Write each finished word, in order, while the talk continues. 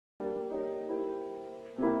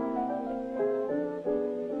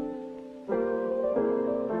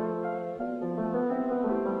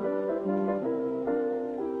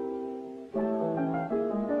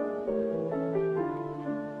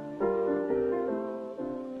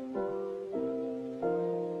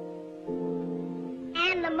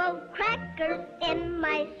animal crackers in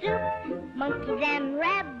my soup. Monkeys and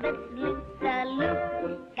rabbits loop the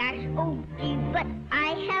loop. Gosh, oh gee, but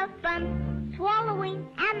I have fun swallowing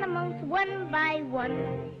animals one by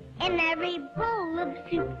one. In every bowl of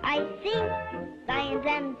soup I see lions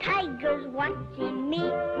and tigers watching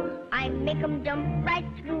me. I make 'em jump right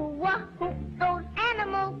through a hoop, those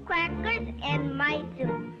animal crackers in my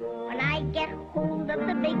soup. When I get hold of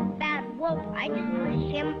the big bad wolf, I just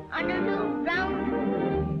push him under the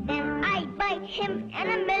ground. Then I bite him in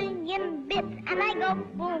a million bits, and I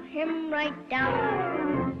gobble him right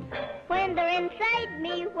down. When they're inside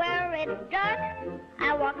me where it's dark,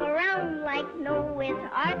 I walk around like Noah's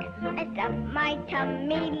Ark. I stuff my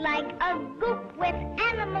tummy like a goop with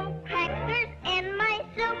animal crackers in my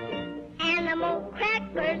soup. Animal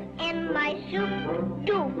crackers in my soup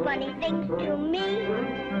do funny things to me.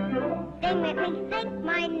 They make me think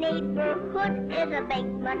my neighborhood is a big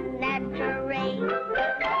menagerie.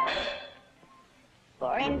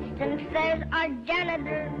 For instance, there's our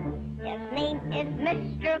janitor. His name is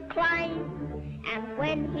Mr. Klein. And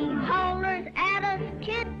when he hollers at us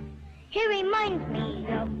kids, he reminds me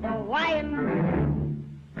of Hawaiian.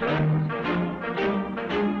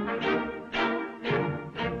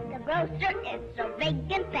 The grocer is so big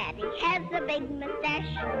and fat, he has a big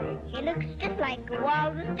mustache. He looks just like a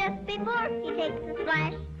walrus just before he takes a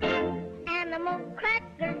splash. Animal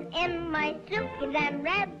crackers in my soup, and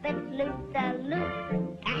rabbits loop the loop.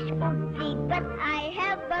 Gosh, oh gee, but I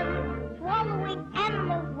have fun swallowing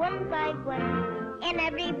animals one by one. In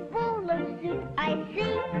every bowl of soup I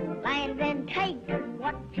see lions and tigers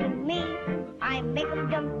watching me. I make 'em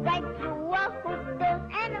jump right through a hoop, those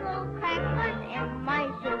animal crackers in my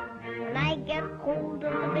soup. When I get hold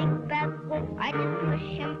of the big bad wolf, I just push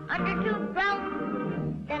him under the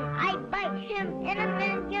ground. Then I bite him in a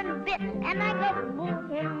million bits, and I gobble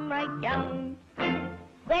him right down.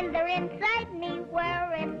 When they're inside me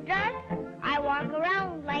where it's dark, I walk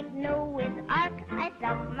around like Noah's Ark. I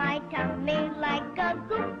stuff my tummy like a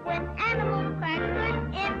goop with animal crackers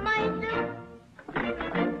in my soup.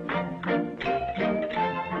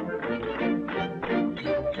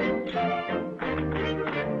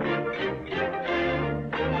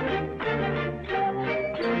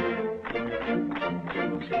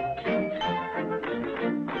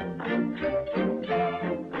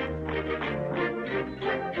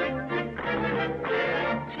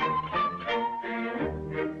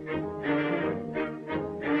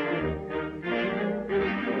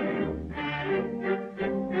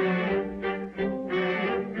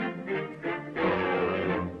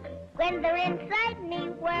 When they're inside me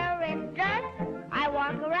where it's dark, I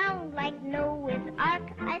walk around like Noah's Ark.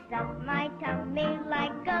 I stuff my tummy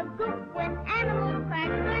like a goop with animal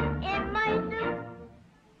crackers in my soup.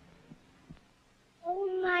 Oh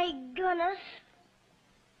my goodness.